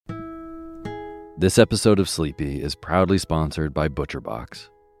This episode of Sleepy is proudly sponsored by ButcherBox.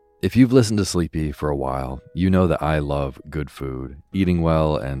 If you've listened to Sleepy for a while, you know that I love good food, eating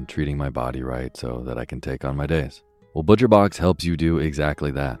well, and treating my body right so that I can take on my days. Well, ButcherBox helps you do exactly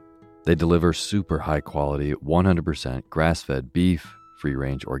that. They deliver super high quality, 100% grass-fed beef,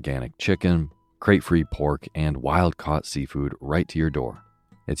 free-range organic chicken, crate-free pork, and wild-caught seafood right to your door.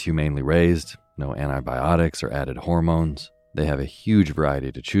 It's humanely raised, no antibiotics or added hormones. They have a huge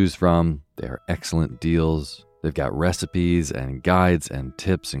variety to choose from. They are excellent deals. They've got recipes and guides and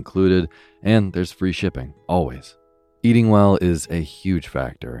tips included, and there's free shipping, always. Eating well is a huge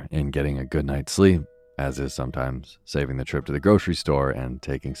factor in getting a good night's sleep, as is sometimes saving the trip to the grocery store and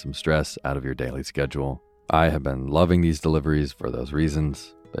taking some stress out of your daily schedule. I have been loving these deliveries for those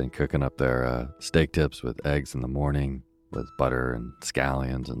reasons. Been cooking up their steak tips with eggs in the morning with butter and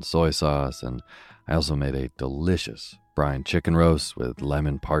scallions and soy sauce, and I also made a delicious brine chicken roast with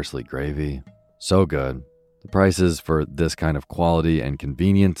lemon parsley gravy. So good. The prices for this kind of quality and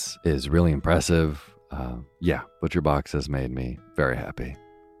convenience is really impressive. ButcherBox has made me very happy.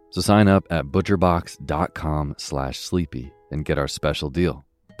 So sign up at butcherbox.com/sleepy and get our special deal.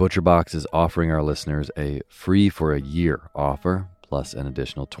 ButcherBox is offering our listeners a free for a year offer, plus an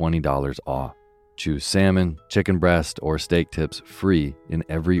additional $20 off. Choose salmon, chicken breast, or steak tips free in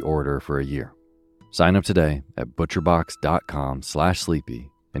every order for a year. Sign up today at butcherbox.com/sleepy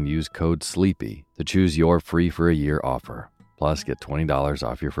and use code SLEEPY to choose your free for a year offer. Plus, get $20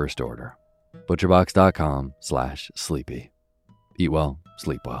 off your first order. butcherbox.com/sleepy. Eat well,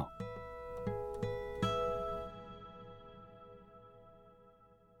 sleep well.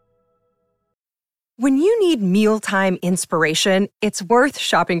 When you need mealtime inspiration, it's worth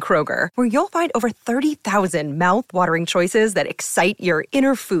shopping Kroger, where you'll find over 30,000 mouth-watering choices that excite your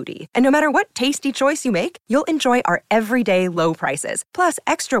inner foodie. And no matter what tasty choice you make, you'll enjoy our everyday low prices, plus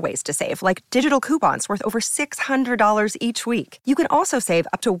extra ways to save, like digital coupons worth over $600 each week. You can also save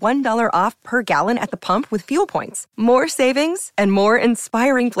up to $1 off per gallon at the pump with fuel points. More savings and more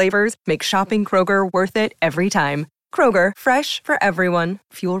inspiring flavors make shopping Kroger worth it every time. Kroger, fresh for everyone.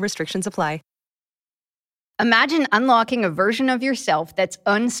 Fuel restrictions apply. Imagine unlocking a version of yourself that's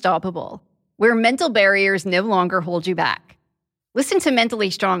unstoppable, where mental barriers no longer hold you back. Listen to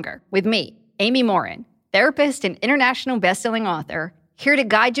Mentally Stronger with me, Amy Morin, therapist and international best-selling author, here to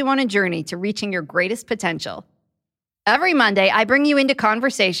guide you on a journey to reaching your greatest potential. Every Monday, I bring you into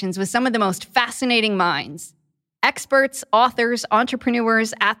conversations with some of the most fascinating minds. Experts, authors,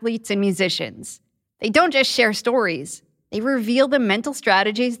 entrepreneurs, athletes, and musicians. They don't just share stories. They reveal the mental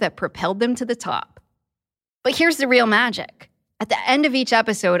strategies that propelled them to the top. But here's the real magic. At the end of each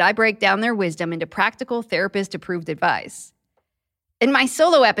episode, I break down their wisdom into practical therapist-approved advice. In my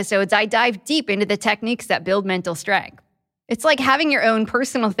solo episodes, I dive deep into the techniques that build mental strength. It's like having your own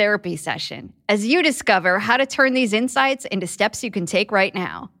personal therapy session as you discover how to turn these insights into steps you can take right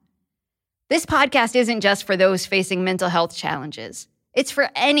now. This podcast isn't just for those facing mental health challenges. It's for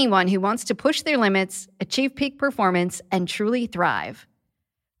anyone who wants to push their limits, achieve peak performance, and truly thrive.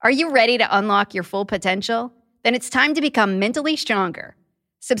 Are you ready to unlock your full potential? Then it's time to become mentally stronger.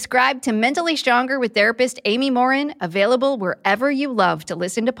 Subscribe to Mentally Stronger with therapist Amy Morin, available wherever you love to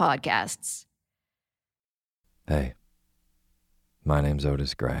listen to podcasts. Hey, my name's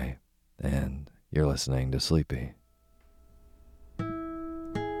Otis Gray, and you're listening to Sleepy. A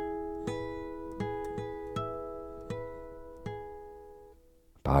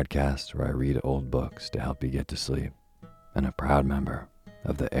podcast where I read old books to help you get to sleep, and a proud member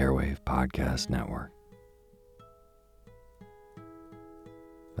of the Airwave Podcast Network.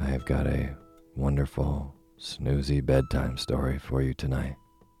 I have got a wonderful, snoozy bedtime story for you tonight.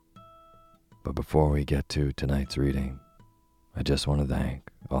 But before we get to tonight's reading, I just want to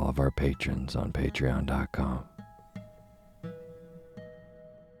thank all of our patrons on patreon.com.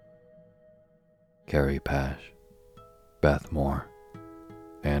 Carrie Pash, Beth Moore,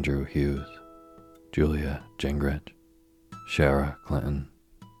 Andrew Hughes, Julia Gingrich, Shara Clinton,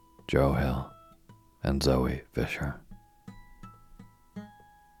 Joe Hill, and Zoe Fisher.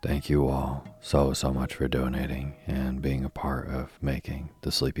 Thank you all so much for donating and being a part of making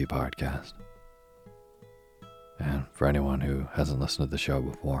the Sleepy Podcast. And for anyone who hasn't listened to the show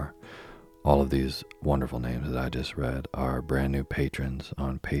before, all of these wonderful names that I just read are brand new patrons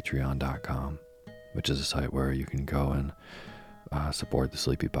on patreon.com, which is a site where you can go and support the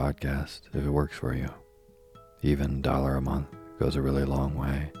Sleepy Podcast if it works for you. Even $1 a month goes a really long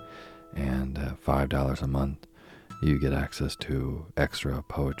way, and at $5 a month you get access to extra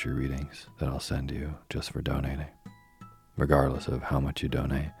poetry readings that I'll send you just for donating. Regardless of how much you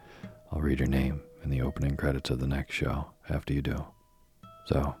donate, I'll read your name in the opening credits of the next show after you do.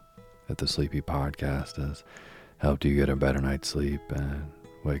 So, if the Sleepy Podcast has helped you get a better night's sleep and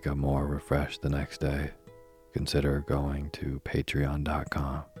wake up more refreshed the next day, consider going to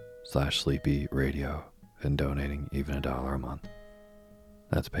patreon.com/sleepyradio and donating even $1 a month.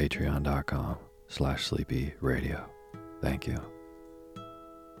 That's patreon.com/sleepyradio. Thank you.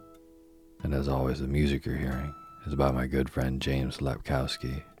 And as always, the music you're hearing is by my good friend James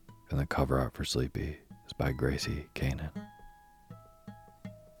Lepkowski, and the cover art for Sleepy is by Gracie Kanan.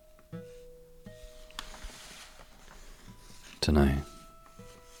 Tonight,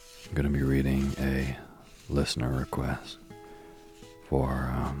 I'm going to be reading a listener request for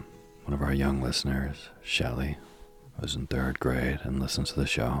one of our young listeners, Shelly, who's in 3rd grade and listens to the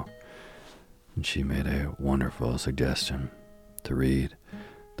show. And she made a wonderful suggestion to read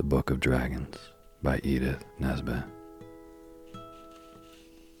The Book of Dragons by Edith Nesbit.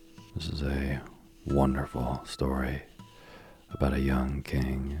 This is a wonderful story about a young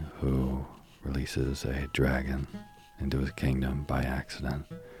king who releases a dragon into his kingdom by accident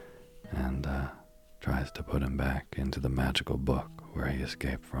and tries to put him back into the magical book where he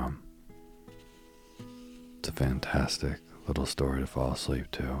escaped from. It's a fantastic little story to fall asleep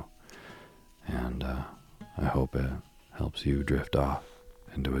to, and I hope it helps you drift off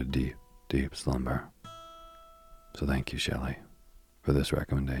into a deep, deep slumber. So thank you, Shelley, for this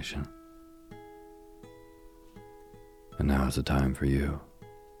recommendation. And now is the time for you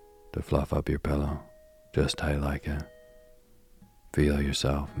to fluff up your pillow just how you like it. Feel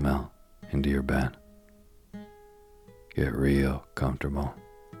yourself melt into your bed. Get real comfortable.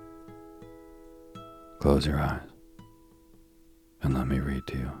 Close your eyes and let me read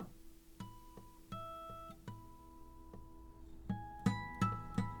to you.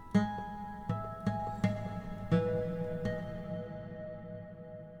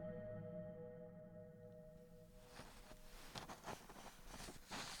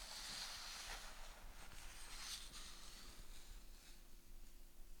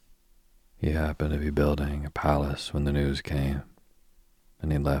 He happened to be building a palace when the news came,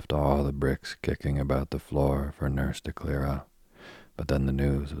 and he left all the bricks kicking about the floor for Nurse to clear up. But then the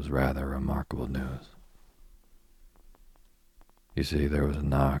news was rather remarkable news. You see, there was a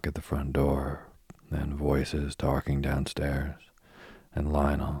knock at the front door, then voices talking downstairs, and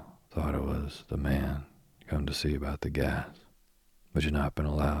Lionel thought it was the man come to see about the gas, which had not been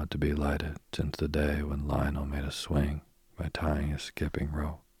allowed to be lighted since the day when Lionel made a swing by tying a skipping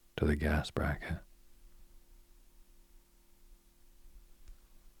rope to the gas bracket.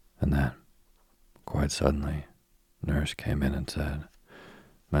 And then, quite suddenly, Nurse came in and said,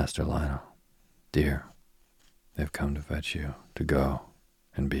 "Master Lionel, dear, they've come to fetch you to go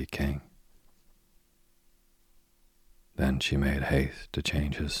and be king." Then she made haste to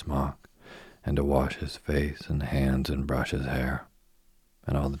change his smock and to wash his face and hands and brush his hair.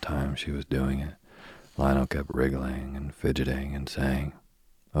 And all the time she was doing it, Lionel kept wriggling and fidgeting and saying,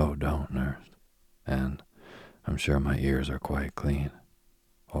 "Oh, don't, Nurse," and "I'm sure my ears are quite clean,"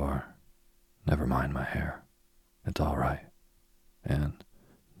 or "Never mind my hair, it's all right," and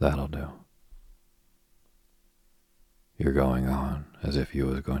 "That'll do." "You're going on as if you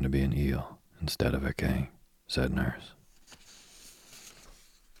was going to be an eel instead of a king," said Nurse.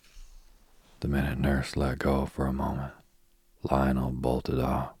 The minute Nurse let go for a moment, Lionel bolted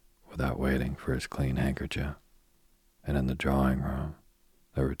off without waiting for his clean handkerchief, and in the drawing room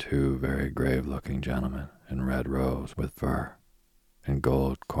there were 2 very grave-looking gentlemen in red robes with fur, and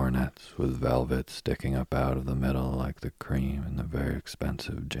gold cornets with velvet sticking up out of the middle like the cream in the very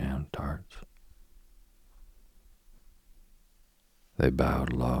expensive jam tarts. They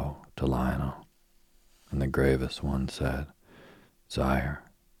bowed low to Lionel, and the gravest one said, "Sire,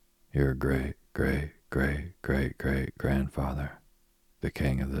 your great-great-great-great-great-grandfather, the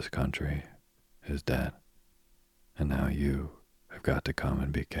king of this country, is dead, and now you have got to come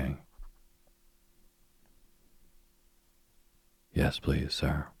and be king." "Yes, please,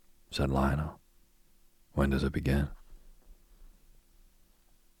 sir," said Lionel. "When does it begin?"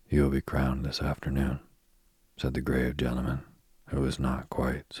 "You will be crowned this afternoon," said the grave gentleman, who was not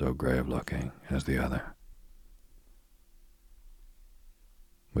quite so grave-looking as the other.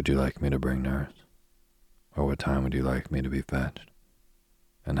 "Would you like me to bring Nurse? Or what time would you like me to be fetched?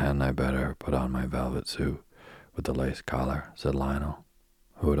 And hadn't I better put on my velvet suit with the lace collar?" said Lionel,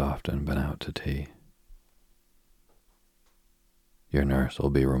 who had often been out to tea. "Your Nurse will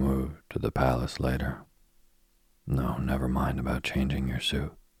be removed to the palace later. No, never mind about changing your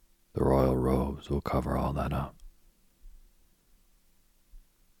suit. The royal robes will cover all that up."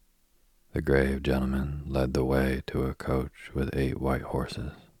 The grave gentleman led the way to a coach with 8 white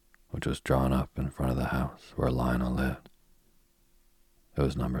horses, which was drawn up in front of the house where Lionel lived. It It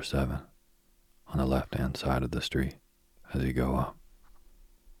was number 7, on the left-hand side of the street as you go up.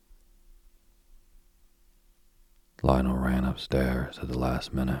 Lionel ran upstairs at the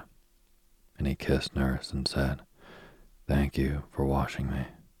last minute, and he kissed Nurse and said, "Thank you for washing me.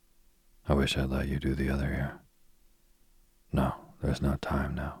 I wish I'd let you do the other ear." "No, there's no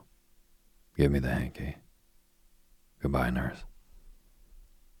time now. Give me the hanky. Goodbye, Nurse."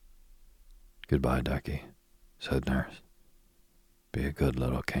 "Goodbye, Ducky," said Nurse. "Be a good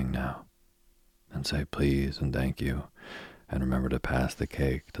little king now, and say please and thank you, and remember to pass the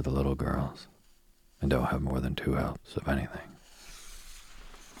cake to the little girls, and don't have more than 2 helps of anything."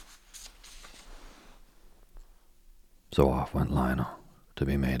 So off went Lionel to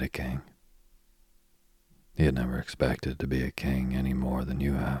be made a king. He had never expected to be a king any more than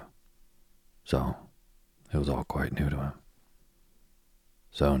you have, so it was all quite new to him.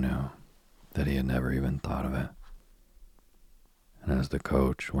 So new that he had never even thought of it. And as the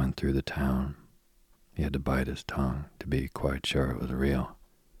coach went through the town, he had to bite his tongue to be quite sure it was real,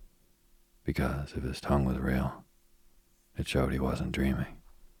 because if his tongue was real, it showed he wasn't dreaming.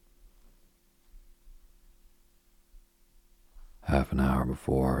 Half an hour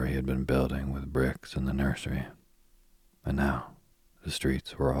before, he had been building with bricks in the nursery, and now the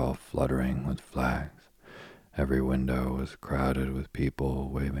streets were all fluttering with flags. Every window was crowded with people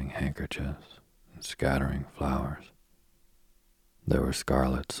waving handkerchiefs and scattering flowers. There were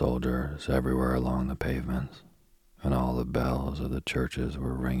scarlet soldiers everywhere along the pavements, and all the bells of the churches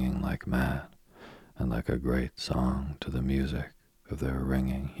were ringing like mad, and like a great song to the music of their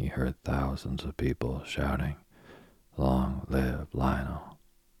ringing he heard thousands of people shouting, "Long live Lionel!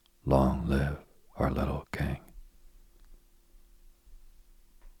 Long live our little king!"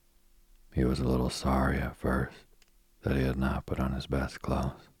 He was a little sorry at first that he had not put on his best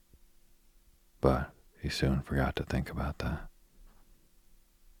clothes, but he soon forgot to think about that.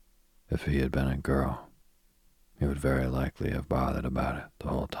 If he had been a girl, he would very likely have bothered about it the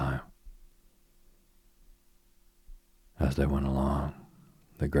whole time. As they went along,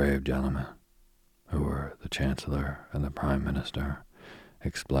 the grave gentlemen, who were the Chancellor and the Prime Minister,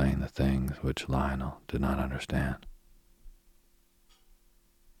 explained the things which Lionel did not understand.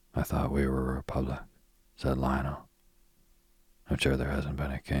 "I thought we were a republic," said Lionel. "I'm sure there hasn't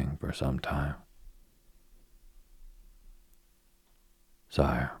been a king for some time."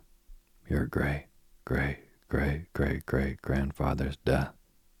 "Sire, your great-great-great-great-great-grandfather's death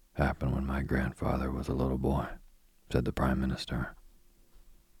happened when my grandfather was a little boy," said the Prime Minister.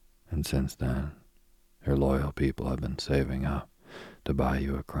 "And since then, your loyal people have been saving up to buy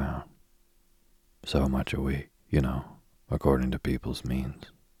you a crown. So much a week, according to people's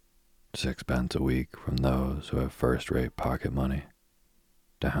means. 6 pence a week from those who have first-rate pocket money,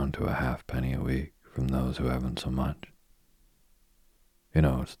 down to a halfpenny a week from those who haven't so much.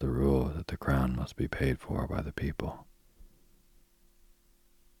 It's the rule that the crown must be paid for by the people.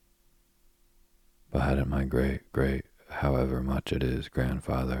 But hadn't my great, however much it is,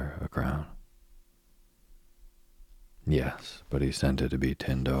 grandfather a crown?" "Yes, but he sent it to be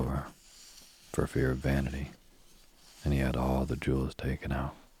tinned over, for fear of vanity, and he had all the jewels taken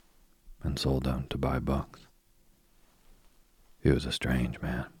out, and sold them to buy books. He was a strange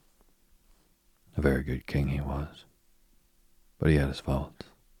man. A very good king he was, but he had his faults.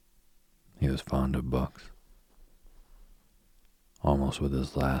 He was fond of books. Almost with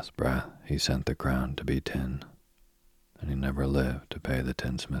his last breath, he sent the crown to be tinned, and he never lived to pay the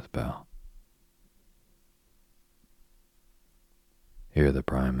tinsmith bill." Here the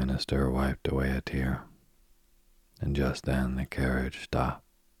Prime Minister wiped away a tear, and just then the carriage stopped,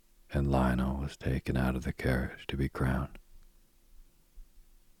 and Lionel was taken out of the carriage to be crowned.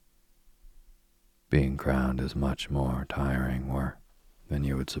 Being crowned is much more tiring work than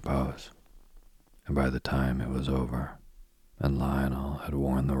you would suppose, and by the time it was over, and Lionel had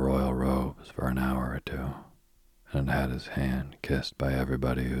worn the royal robes for an hour or two, and had his hand kissed by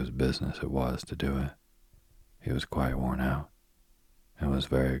everybody whose business it was to do it, he was quite worn out, and was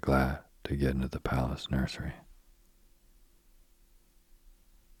very glad to get into the palace nursery.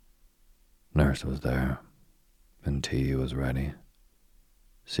 Nurse was there, and tea was ready,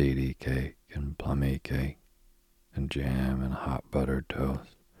 seedy cake and plummy cake, and jam and hot buttered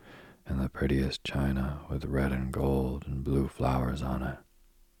toast, and the prettiest china with red and gold and blue flowers on it,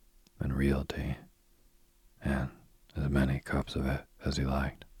 and real tea, and as many cups of it as he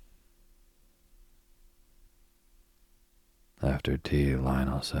liked. After tea,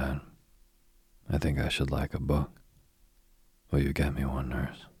 Lionel said, "I think I should like a book. Will you get me one,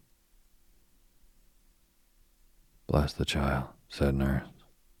 Nurse?" "Bless the child," said Nurse.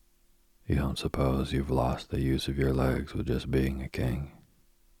 "You don't suppose you've lost the use of your legs with just being a king,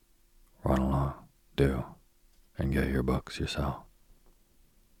 do, and get your books yourself."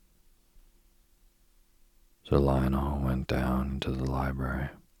 So Lionel went down into the library.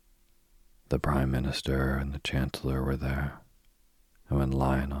 The Prime Minister and the Chancellor were there, and when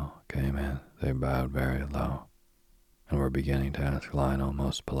Lionel came in, they bowed very low, and were beginning to ask Lionel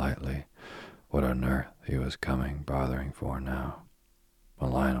most politely what on earth he was coming bothering for now,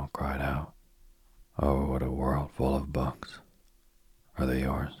 when Lionel cried out, "Oh, what a world full of books! Are they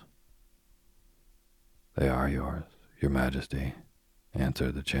yours?" "They are yours, your Majesty,"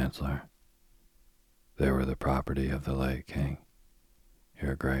 answered the Chancellor. "They were the property of the late king,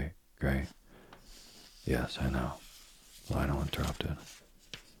 your great. Yes, I know," Lionel interrupted.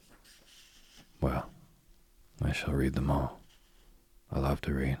 "Well, I shall read them all. I love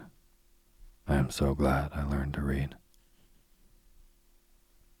to read. I am so glad I learned to read."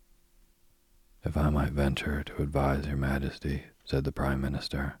 "If I might venture to advise your Majesty," said the Prime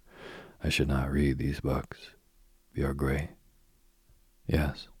Minister, "I should not read these books. Your great."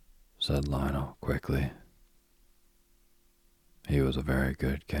 "Yes," said Lionel quickly. "He was a very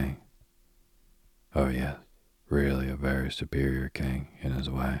good king. Oh yes, really a very superior king in his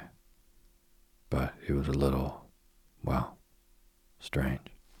way. But he was a little, well, strange."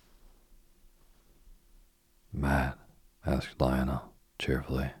 "Mad?" asked Lionel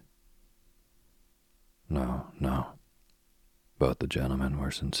cheerfully. No. Both the gentlemen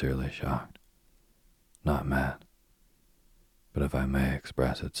were sincerely shocked. "Not mad, but if I may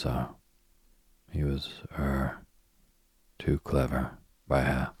express it so, he was, too clever by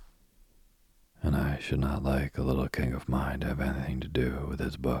half, and I should not like a little king of mine to have anything to do with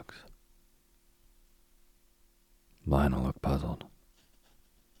his books." Lionel looked puzzled.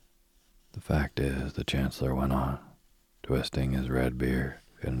 "The fact is," the Chancellor went on, twisting his red beard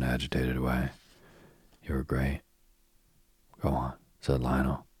in an agitated way, "your great—" "Go on," said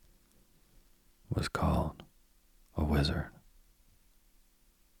Lionel. "Was called a wizard.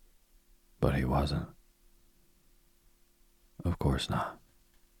 But he wasn't." "Of course not.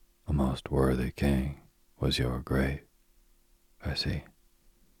 A most worthy king was your great. I see.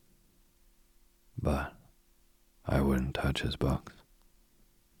 But I wouldn't touch his books."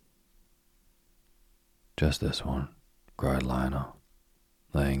 "Just this one," cried Lionel,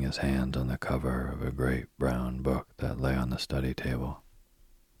 laying his hands on the cover of a great brown book that lay on the study table.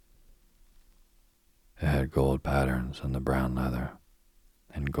 It had gold patterns on the brown leather,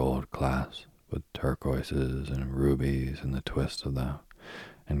 and gold clasps with turquoises and rubies in the twists of them,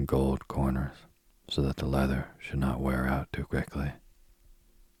 and gold corners, so that the leather should not wear out too quickly.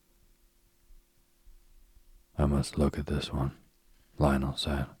 "I must look at this one," Lionel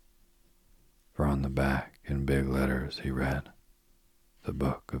said, for on the back in big letters he read, "The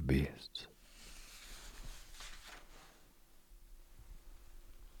Book of Beasts."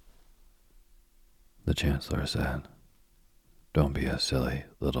 The Chancellor said, "Don't be a silly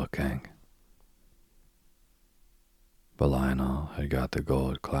little king." But Lionel had got the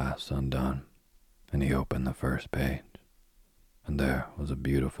gold clasps undone, and he opened the first page, and there was a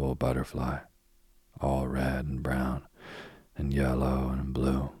beautiful butterfly, all red and brown and yellow and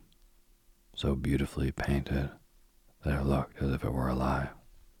blue, so beautifully painted that it looked as if it were alive.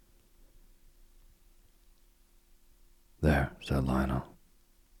 "There," said Lionel.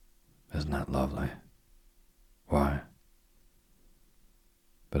 "Isn't that lovely? Why?"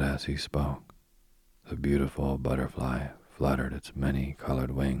 But as he spoke, the beautiful butterfly fluttered its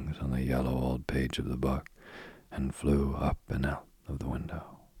many-colored wings on the yellow old page of the book and flew up and out of the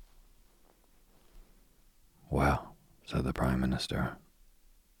window. "Well," said the Prime Minister,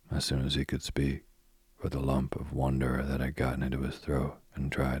 as soon as he could speak, for the lump of wonder that had gotten into his throat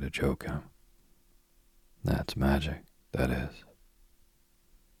and tried to choke him. "That's magic, that is."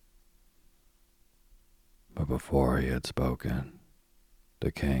 But before he had spoken,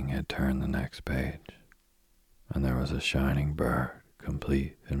 the king had turned the next page, and there was a shining bird,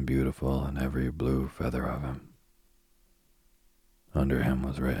 complete and beautiful in every blue feather of him. Under him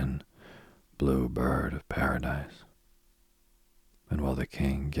was written, "Blue Bird of Paradise." And while the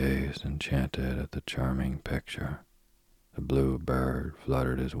king gazed enchanted at the charming picture, the blue bird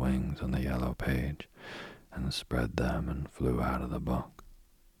fluttered his wings on the yellow page and spread them and flew out of the book.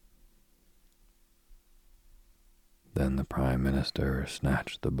 Then the Prime Minister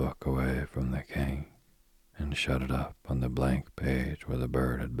snatched the book away from the king and shut it up on the blank page where the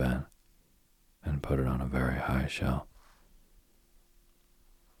bird had been, and put it on a very high shelf.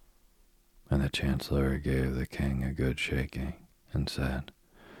 And the Chancellor gave the king a good shaking and said,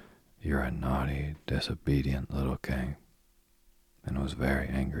 "You're a naughty, disobedient little king," and was very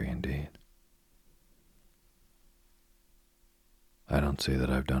angry indeed. "I don't see that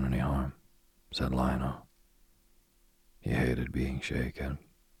I've done any harm," said Lionel. He hated being shaken,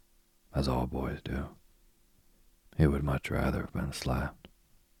 as all boys do. He would much rather have been slapped.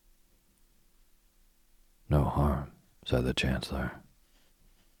 No harm, said the Chancellor.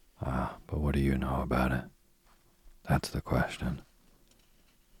 Ah, but what do you know about it? That's the question.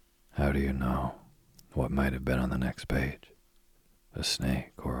 How do you know what might have been on the next page? A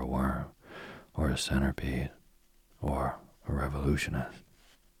snake, or a worm, or a centipede, or a revolutionist,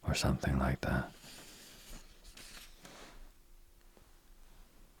 or something like that.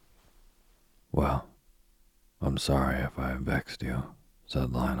 Well, I'm sorry if I have vexed you,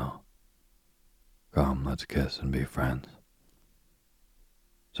 said Lionel. Come, let's kiss and be friends.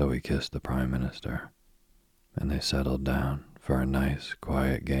 So he kissed the Prime Minister, and they settled down for a nice,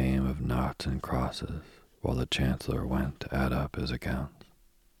 quiet game of noughts and crosses while the Chancellor went to add up his accounts.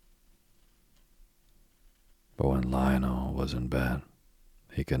 But when Lionel was in bed,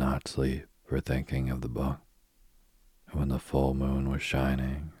 he could not sleep for thinking of the book. And when the full moon was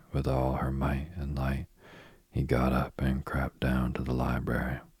shining with all her might and light, he got up and crept down to the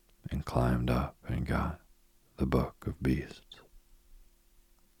library and climbed up and got the Book of Beasts.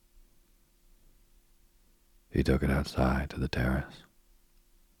 He took it outside to the terrace,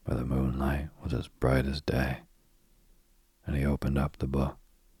 where the moonlight was as bright as day, and he opened up the book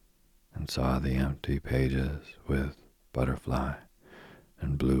and saw the empty pages with butterfly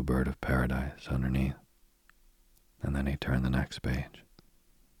and bluebird of paradise underneath. And then he turned the next page.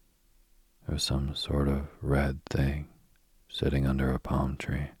 There was some sort of red thing sitting under a palm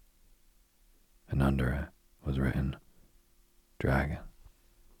tree, and under it was written, Dragon.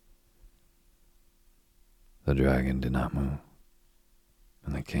 The dragon did not move,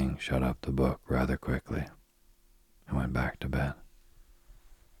 and the king shut up the book rather quickly and went back to bed.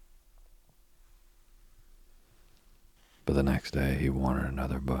 But the next day he wanted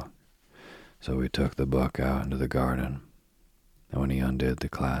another book, so he took the book out into the garden, and when he undid the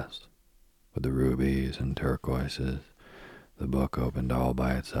clasp with the rubies and turquoises, the book opened all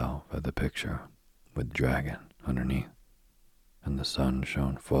by itself at the picture with dragon underneath, and the sun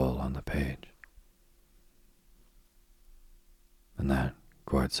shone full on the page. And then,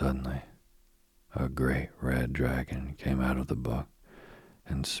 quite suddenly, a great red dragon came out of the book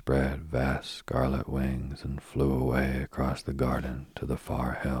and spread vast scarlet wings and flew away across the garden to the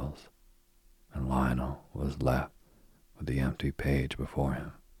far hills, and Lionel was left with the empty page before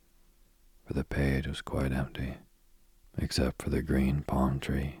him, for the page was quite empty, except for the green palm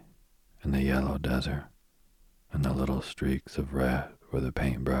tree and the yellow desert and the little streaks of red where the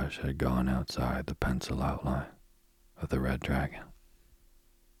paintbrush had gone outside the pencil outline of the red dragon.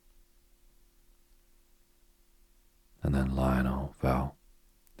 And then Lionel felt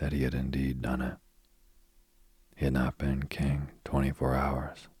that he had indeed done it. He had not been king 24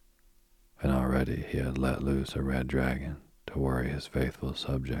 hours, and already he had let loose a red dragon to worry his faithful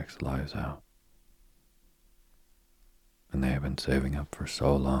subjects' lives out. And they had been saving up for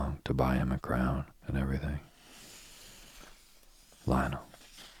so long to buy him a crown and everything. Lionel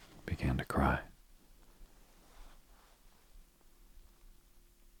began to cry.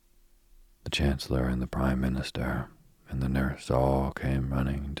 The Chancellor and the Prime Minister and the nurse all came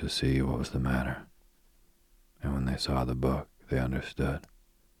running to see what was the matter, and when they saw the book, they understood,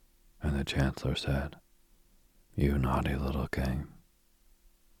 and the Chancellor said, "You naughty little king,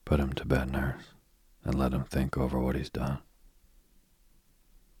 put him to bed, nurse, and let him think over what he's done."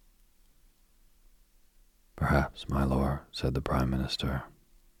 "Perhaps, my lord," said the Prime Minister,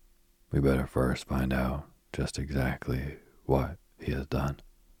 "we better first find out just exactly what he has done."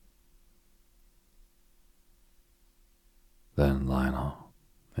 Then Lionel,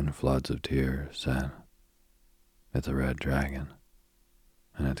 in floods of tears, said, "It's a red dragon,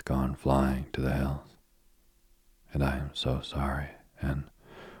 and it's gone flying to the hills, and I am so sorry, and,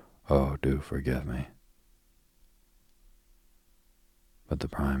 oh, do forgive me." But the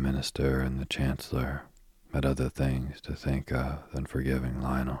Prime Minister and the Chancellor had other things to think of than forgiving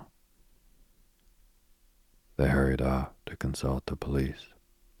Lionel. They hurried off to consult the police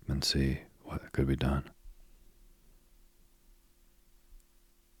and see what could be done.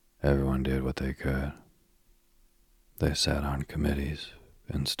 Everyone did what they could. They sat on committees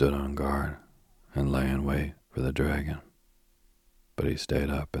and stood on guard and lay in wait for the dragon. But he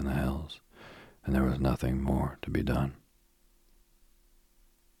stayed up in the hills, and there was nothing more to be done.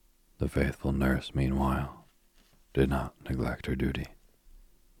 The faithful nurse, meanwhile, did not neglect her duty.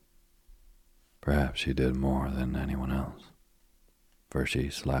 Perhaps she did more than anyone else, for she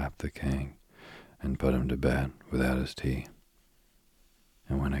slapped the king and put him to bed without his tea.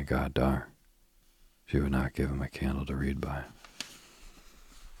 And when it got dark, she would not give him a candle to read by.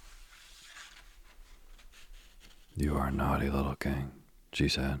 "You are a naughty little king," she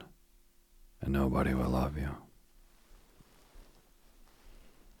said, "and nobody will love you."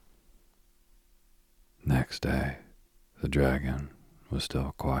 Next day, the dragon was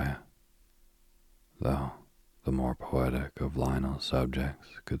still quiet, though the more poetic of Lionel's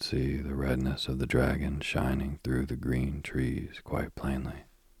subjects could see the redness of the dragon shining through the green trees quite plainly.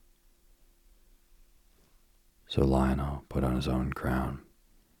 So Lionel put on his own crown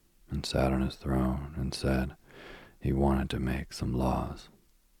and sat on his throne and said he wanted to make some laws.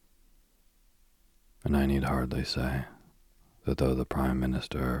 And I need hardly say that though the Prime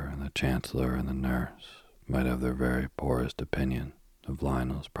Minister and the Chancellor and the nurse might have their very poorest opinion of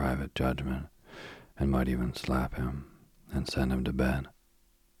Lionel's private judgment, and might even slap him and send him to bed,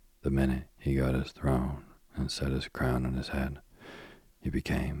 the minute he got his throne and set his crown on his head, he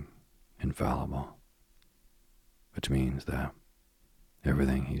became infallible, which means that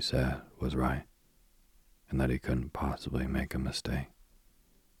everything he said was right, and that he couldn't possibly make a mistake.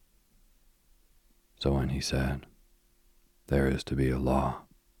 So when he said, "There is to be a law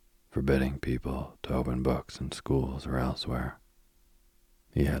forbidding people to open books in schools or elsewhere,"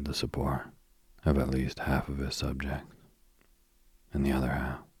 he had the support of at least half of his subjects, and the other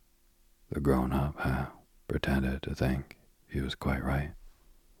half, the grown-up half, pretended to think he was quite right.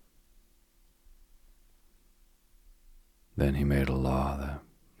 Then he made a law that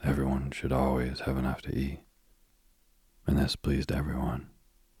everyone should always have enough to eat, and this pleased everyone,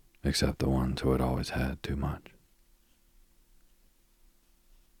 except the ones who had always had too much.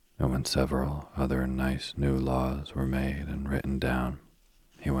 And when several other nice new laws were made and written down,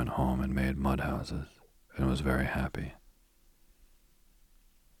 he went home and made mud houses and was very happy.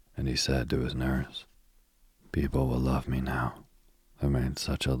 And he said to his nurse, "People will love me now. I made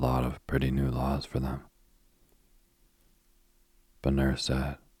such a lot of pretty new laws for them." But nurse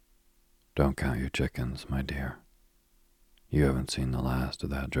said, "Don't count your chickens, my dear. You haven't seen the last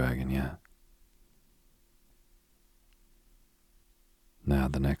of that dragon yet." Now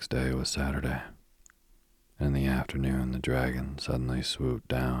the next day was Saturday, and in the afternoon the dragon suddenly swooped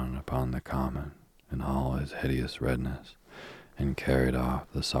down upon the common in all his hideous redness and carried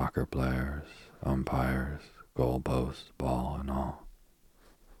off the soccer players, umpires, goalposts, ball, and all.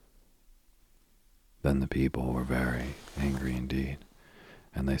 Then the people were very angry indeed,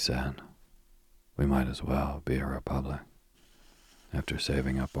 and they said, "We might as well be a republic, after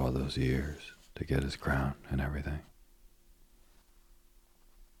saving up all those years to get his crown and everything."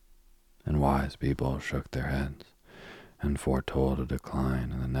 And wise people shook their heads and foretold a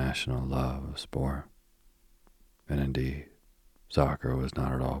decline in the national love of sport. And indeed, soccer was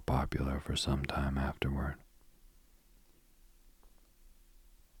not at all popular for some time afterward.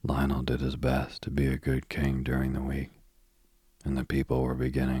 Lionel did his best to be a good king during the week, and the people were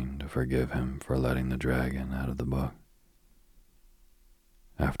beginning to forgive him for letting the dragon out of the book.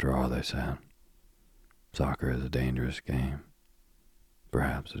 After all, they said, soccer is a dangerous game.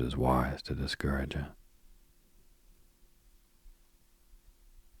 Perhaps it is wise to discourage it.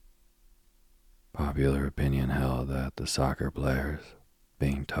 Popular opinion held that the soccer players,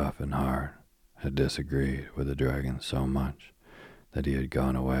 being tough and hard, had disagreed with the dragon so much that he had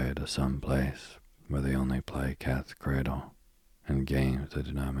gone away to some place where they only play cat's cradle and games that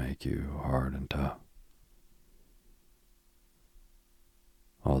do not make you hard and tough.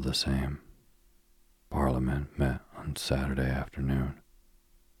 All the same, Parliament met on Saturday afternoon,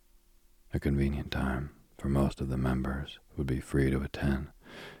 a convenient time for most of the members would be free to attend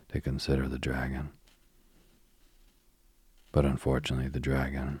to consider the dragon. But unfortunately the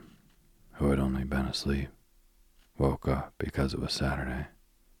dragon, who had only been asleep, woke up because it was Saturday,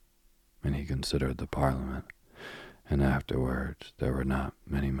 and he considered the Parliament, and afterwards there were not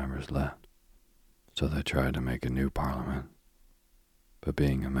many members left, so they tried to make a new Parliament. But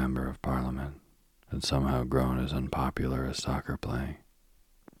being a member of Parliament had somehow grown as unpopular as soccer playing,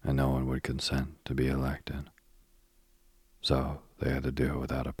 and no one would consent to be elected. So they had to do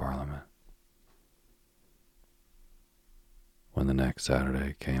without a Parliament. When the next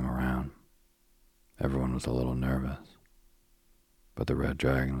Saturday came around, everyone was a little nervous, but the Red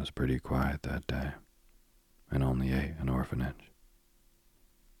Dragon was pretty quiet that day, and only ate an orphanage.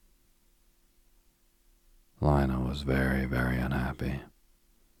 Lionel was very, very unhappy.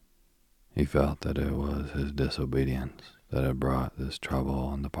 He felt that it was his disobedience that had brought this trouble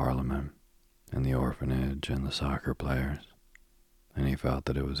on the Parliament and the orphanage and the soccer players, and he felt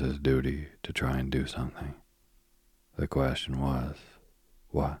that it was his duty to try and do something. The question was,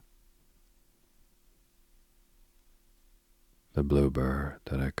 what? The bluebird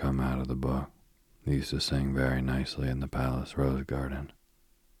that had come out of the book used to sing very nicely in the palace rose garden,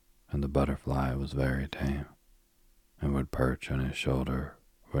 and the butterfly was very tame. and would perch on his shoulder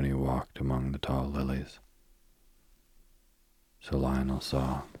when he walked among the tall lilies. So Lionel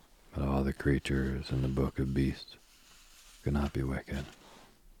saw that all the creatures in the book of beasts could not be wicked,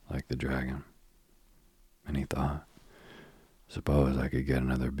 like the dragon. And he thought, suppose I could get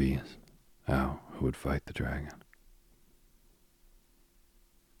another beast out who would fight the dragon.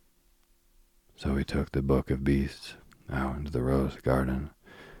 So he took the book of beasts out into the rose garden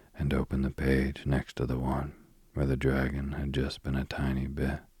and opened the page next to the one where the dragon had just been a tiny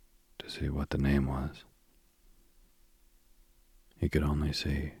bit to see what the name was. He could only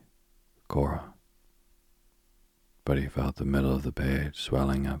see Cora, but he felt the middle of the page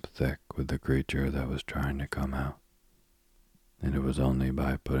swelling up thick with the creature that was trying to come out, and it was only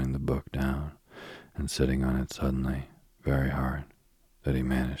by putting the book down and sitting on it suddenly, very hard, that he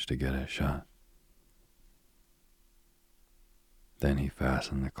managed to get it shut. Then he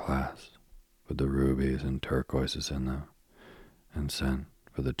fastened the clasps with the rubies and turquoises in them, and sent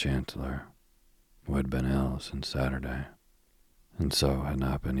for the Chancellor, who had been ill since Saturday, and so had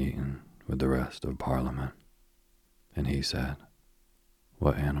not been eaten with the rest of Parliament. And he said,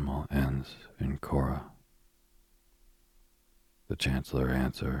 "What animal ends in Cora?" The Chancellor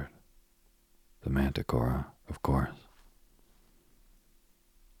answered, "The Manticora, of course."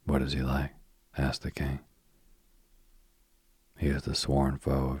 "What is he like?" asked the king. "He is the sworn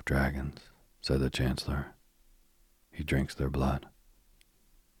foe of dragons," said the Chancellor. "He drinks their blood.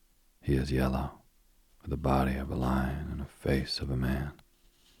 He is yellow, with the body of a lion and a face of a man.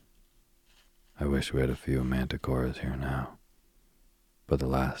 I wish we had a few manticoras here now, but the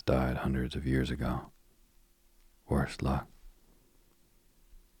last died hundreds of years ago. Worse luck."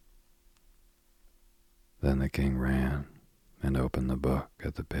 Then the king ran and opened the book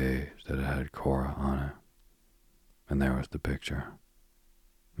at the page that had Cora on it, and there was the picture,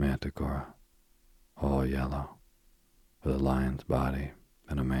 Manticora, all yellow, with a lion's body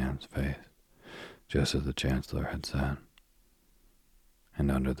and a man's face, just as the Chancellor had said. And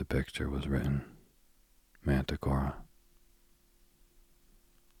under the picture was written, Manticora.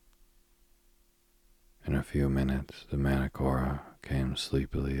 In a few minutes, the Manticora came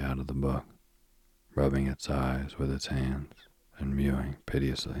sleepily out of the book, rubbing its eyes with its hands and mewing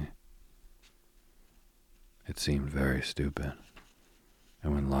piteously. It seemed very stupid,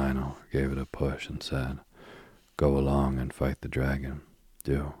 and when Lionel gave it a push and said, "Go along and fight the dragon,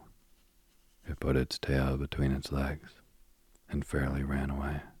 do," it put its tail between its legs and fairly ran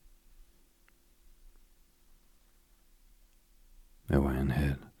away. It went and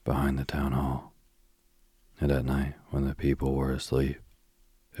hid behind the town hall, and at night, when the people were asleep,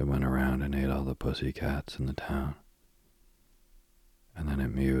 it went around and ate all the pussy cats in the town, and then it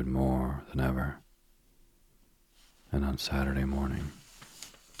mewed more than ever. And on Saturday morning,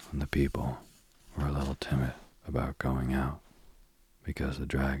 when the people were a little timid about going out because the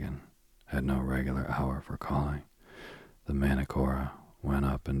dragon had no regular hour for calling, the Manticora went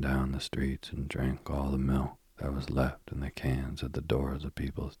up and down the streets and drank all the milk that was left in the cans at the doors of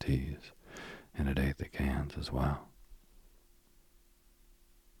people's teas, and it ate the cans as well.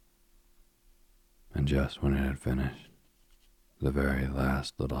 And just when it had finished, the very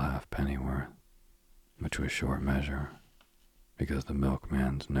last little halfpenny worth, which was short measure, because the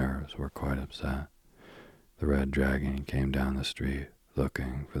milkman's nerves were quite upset, the red dragon came down the street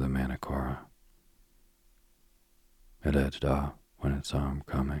looking for the Manticora. It edged off when it saw him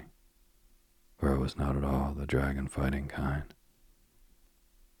coming, for it was not at all the dragon-fighting kind.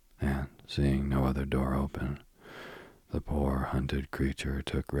 And, seeing no other door open, the poor hunted creature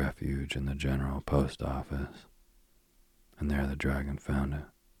took refuge in the general post office, and there the dragon found it,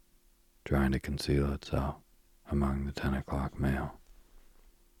 trying to conceal itself among the 10 o'clock mail.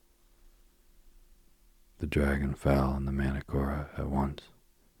 The dragon fell on the Manticora at once,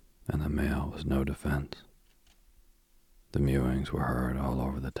 and the mail was no defense. The mewings were heard all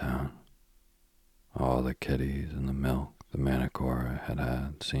over the town. All the kitties and the milk the Manticora had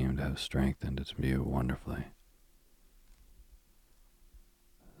had seemed to have strengthened its mew wonderfully.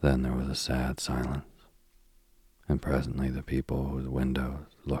 Then there was a sad silence, and presently the people whose windows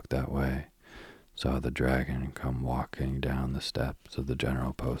looked that way saw the dragon come walking down the steps of the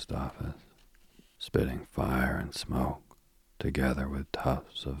general post office, spitting fire and smoke, together with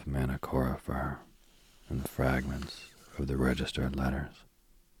tufts of Manticora fur and the fragments of the registered letters.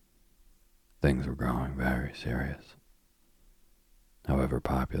 Things were growing very serious. However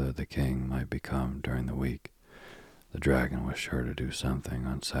popular the king might become during the week, the dragon was sure to do something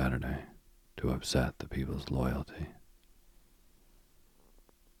on Saturday to upset the people's loyalty.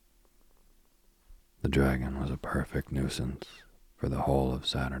 The dragon was a perfect nuisance for the whole of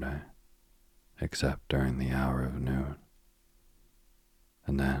Saturday. except during the hour of noon.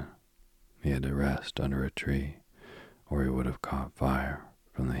 And then he had to rest under a tree, or he would have caught fire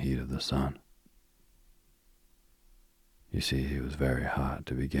from the heat of the sun. You see, he was very hot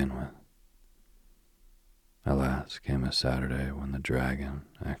to begin with. At last came a Saturday when the dragon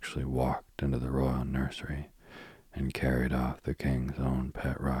actually walked into the royal nursery and carried off the king's own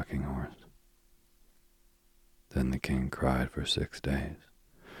pet rocking horse. Then the king cried for 6 days,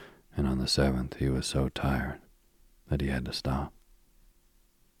 and on the 7th he was so tired that he had to stop.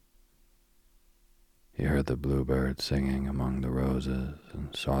 He heard the bluebird singing among the roses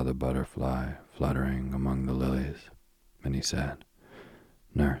and saw the butterfly fluttering among the lilies, and he said,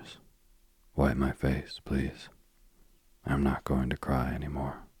 "Nurse, wipe my face, please. I'm not going to cry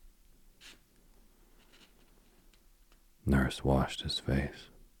anymore." Nurse washed his face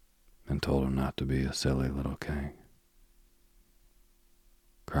and told him not to be a silly little king.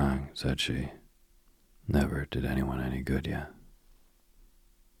 "Crying," said she, "never did anyone any good yet."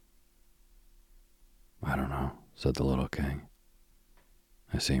 "I don't know," said the little king.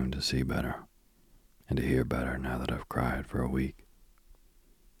 "I seem to see better and to hear better now that I've cried for a week.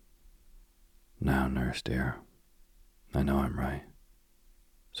 Now, nurse dear, I know I'm right,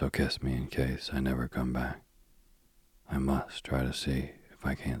 so kiss me in case I never come back. I must try to see if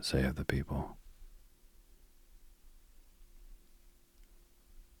I can't save the people."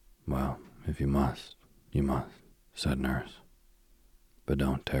 "Well, if you must, said nurse. "But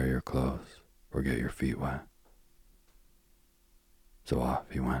don't tear your clothes or get your feet wet." So off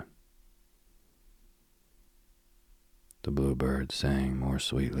he went. The bluebird sang more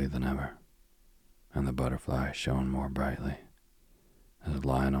sweetly than ever, and the butterfly shone more brightly, as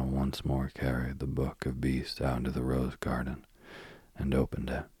Lionel once more carried the book of beasts out into the rose garden and opened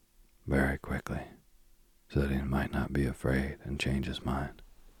it very quickly, so that he might not be afraid and change his mind.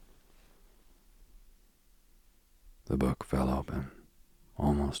 The book fell open,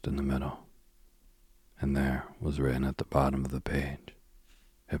 almost in the middle, and there was written at the bottom of the page,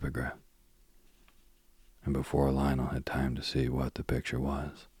 "Hippogriff." And before Lionel had time to see what the picture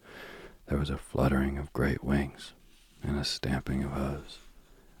was, there was a fluttering of great wings, and a stamping of hooves,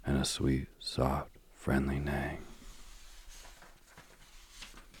 and a sweet, soft, friendly neighing.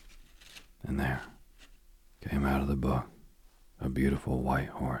 And there came out of the book a beautiful white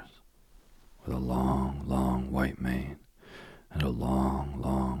horse, with a long, long white mane, and a long,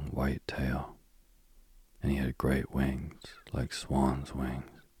 long white tail, and he had great wings like swan's wings,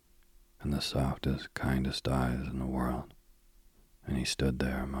 and the softest, kindest eyes in the world, and he stood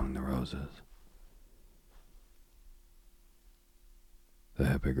there among the roses. The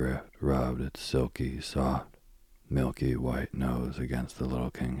hippogriff rubbed its silky, soft, milky white nose against the little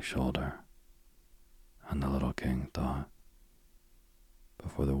king's shoulder, and the little king thought,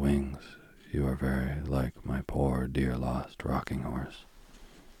 "But for the wings, you are very like my poor, dear, lost rocking horse."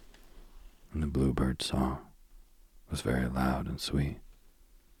 And the bluebird's song was very loud and sweet.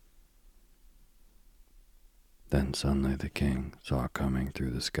 Then suddenly the king saw coming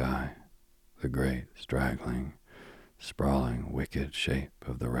through the sky the great, straggling, sprawling, wicked shape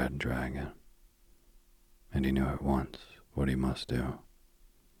of the red dragon, and he knew at once what he must do.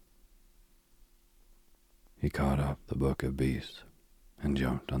 He caught up the book of beasts and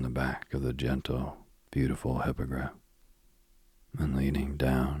jumped on the back of the gentle, beautiful hippogriff, and leaning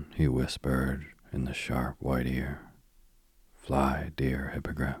down, he whispered in the sharp white ear, "Fly, dear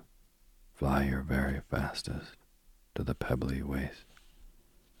hippogriff, fly your very fastest to the pebbly waste."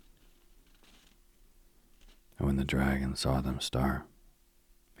 And when the dragon saw them start,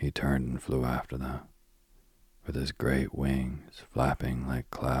 he turned and flew after them, with his great wings flapping like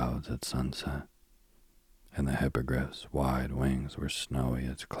clouds at sunset, and the hippogriff's wide wings were snowy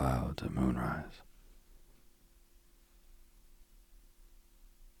as clouds at moonrise.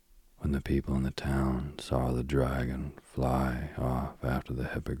 When the people in the town saw the dragon fly off after the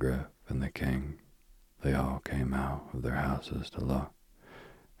hippogriff and the king, they all came out of their houses to look,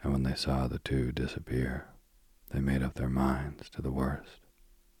 and when they saw the two disappear, they made up their minds to the worst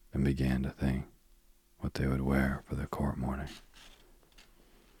and began to think what they would wear for the court morning.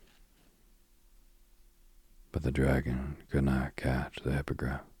 But the dragon could not catch the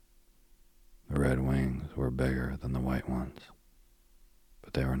hippogriff. The red wings were bigger than the white ones,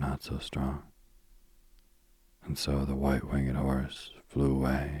 but they were not so strong. And so the white-winged horse flew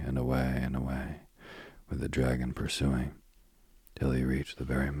away and away and away, with the dragon pursuing, till he reached the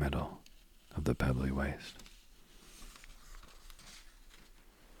very middle of the pebbly waste.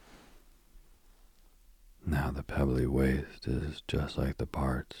 Now the pebbly waste is just like the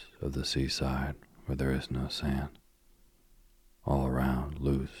parts of the seaside where there is no sand. all around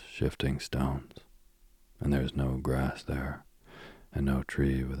loose, shifting stones, and there's no grass there, and no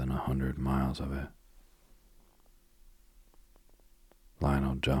tree within 100 miles of it.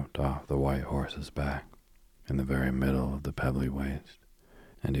 Lionel jumped off the white horse's back in the very middle of the pebbly waste,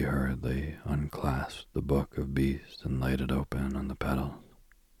 and he hurriedly unclasped the book of beasts and laid it open on the pedals.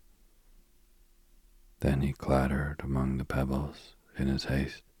 Then he clattered among the pebbles in his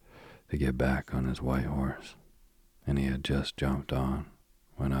haste to get back on his white horse, and he had just jumped on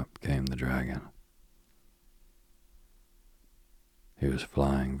when up came the dragon. He was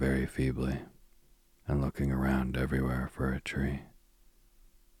flying very feebly and looking around everywhere for a tree,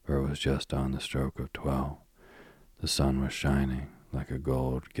 for it was just on the stroke of 12. The sun was shining like a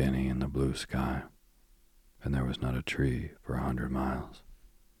gold guinea in the blue sky, and there was not a tree for 100 miles.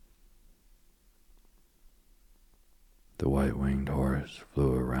 The white-winged horse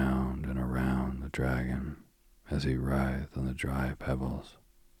flew around and around the dragon as he writhed on the dry pebbles.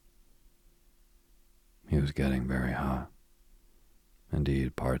 He was getting very hot.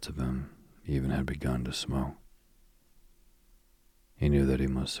 Indeed, parts of him even had begun to smoke. He knew that he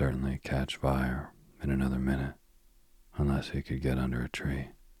must certainly catch fire in another minute, unless he could get under a tree.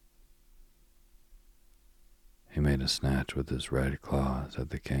 He made a snatch with his red claws at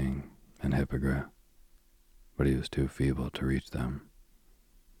the king and Hippogriff, but he was too feeble to reach them,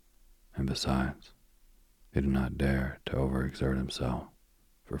 and besides, he did not dare to overexert himself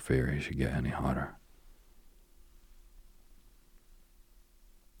for fear he should get any hotter.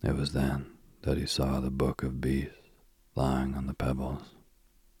 It was then that he saw the book of beasts lying on the pebbles,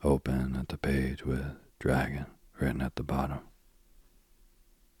 open at the page with dragon written at the bottom.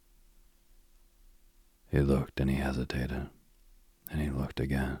 He looked and he hesitated, and he looked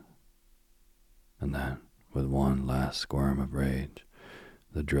again, and then, with one last squirm of rage,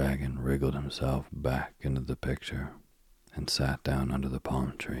 the dragon wriggled himself back into the picture and sat down under the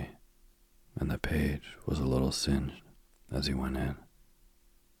palm tree, and the page was a little singed as he went in.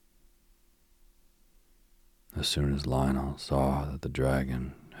 As soon as Lionel saw that the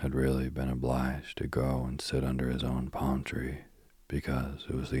dragon had really been obliged to go and sit under his own palm tree because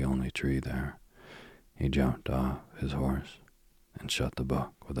it was the only tree there, he jumped off his horse and shut the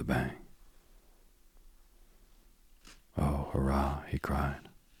book with a bang. "Oh, hurrah," he cried.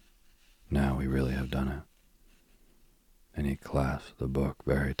 "Now we really have done it." And he clasped the book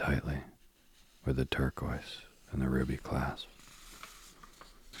very tightly with the turquoise and the ruby clasp.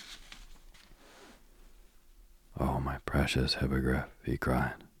 "Oh, my precious Hippogriff," he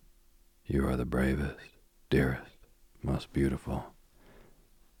cried. "You are the bravest, dearest, most beautiful."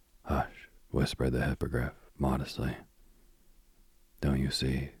 "Hush," whispered the Hippogriff modestly. "Don't you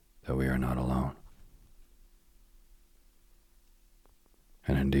see that we are not alone?"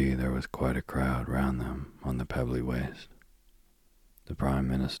 And indeed there was quite a crowd round them on the pebbly waste. The Prime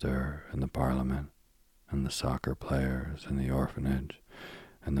Minister and the Parliament, and the soccer players and the orphanage,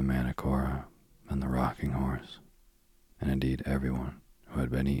 and the Manticora and the rocking horse, and indeed everyone who had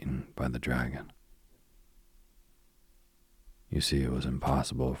been eaten by the dragon. You see, it was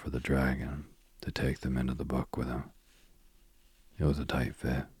impossible for the dragon to take them into the book with him. It was a tight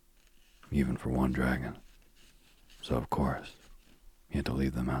fit, even for one dragon, so of course he had to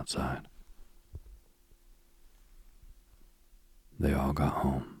leave them outside. They all got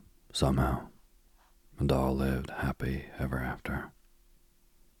home, somehow, and all lived happy ever after.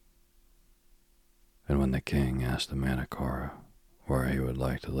 And when the king asked the Manticora where he would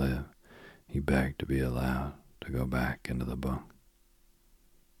like to live, he begged to be allowed to go back into the book.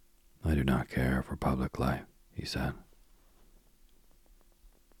 "I do not care for public life," he said.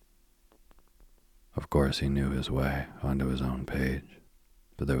 Of course he knew his way onto his own page,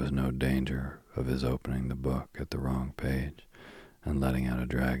 but there was no danger of his opening the book at the wrong page and letting out a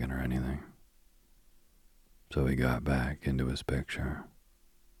dragon or anything. So he got back into his picture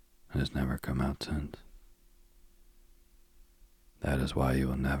and has never come out since. That is why you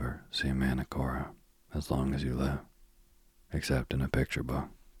will never see a Manticora as long as you live, except in a picture book.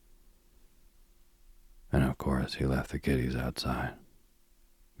 And of course he left the kitties outside,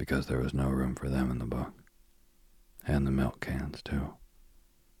 because there was no room for them in the book, and the milk cans too.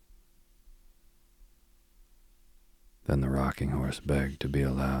 Then the rocking horse begged to be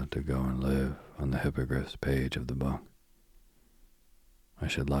allowed to go and live on the Hippogriff's page of the book. "I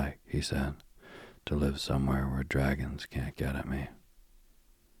should like," he said, "to live somewhere where dragons can't get at me."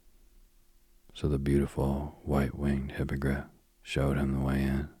 So the beautiful white-winged Hippogriff showed him the way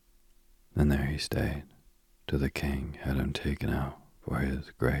in, and there he stayed till the king had him taken out for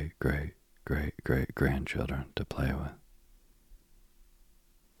his great-great-great-great-grandchildren to play with.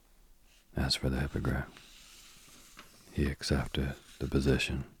 As for the Hippogriff, he accepted the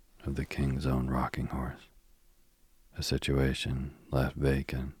position of the king's own rocking horse, a situation left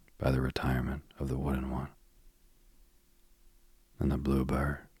vacant by the retirement of the wooden one. And the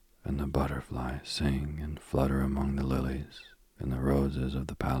bluebird and the butterfly sing and flutter among the lilies and the roses of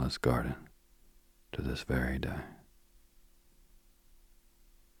the palace garden to this very day.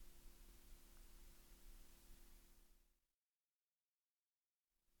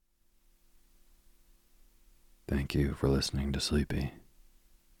 Thank you for listening to Sleepy.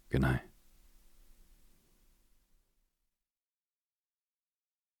 Good night.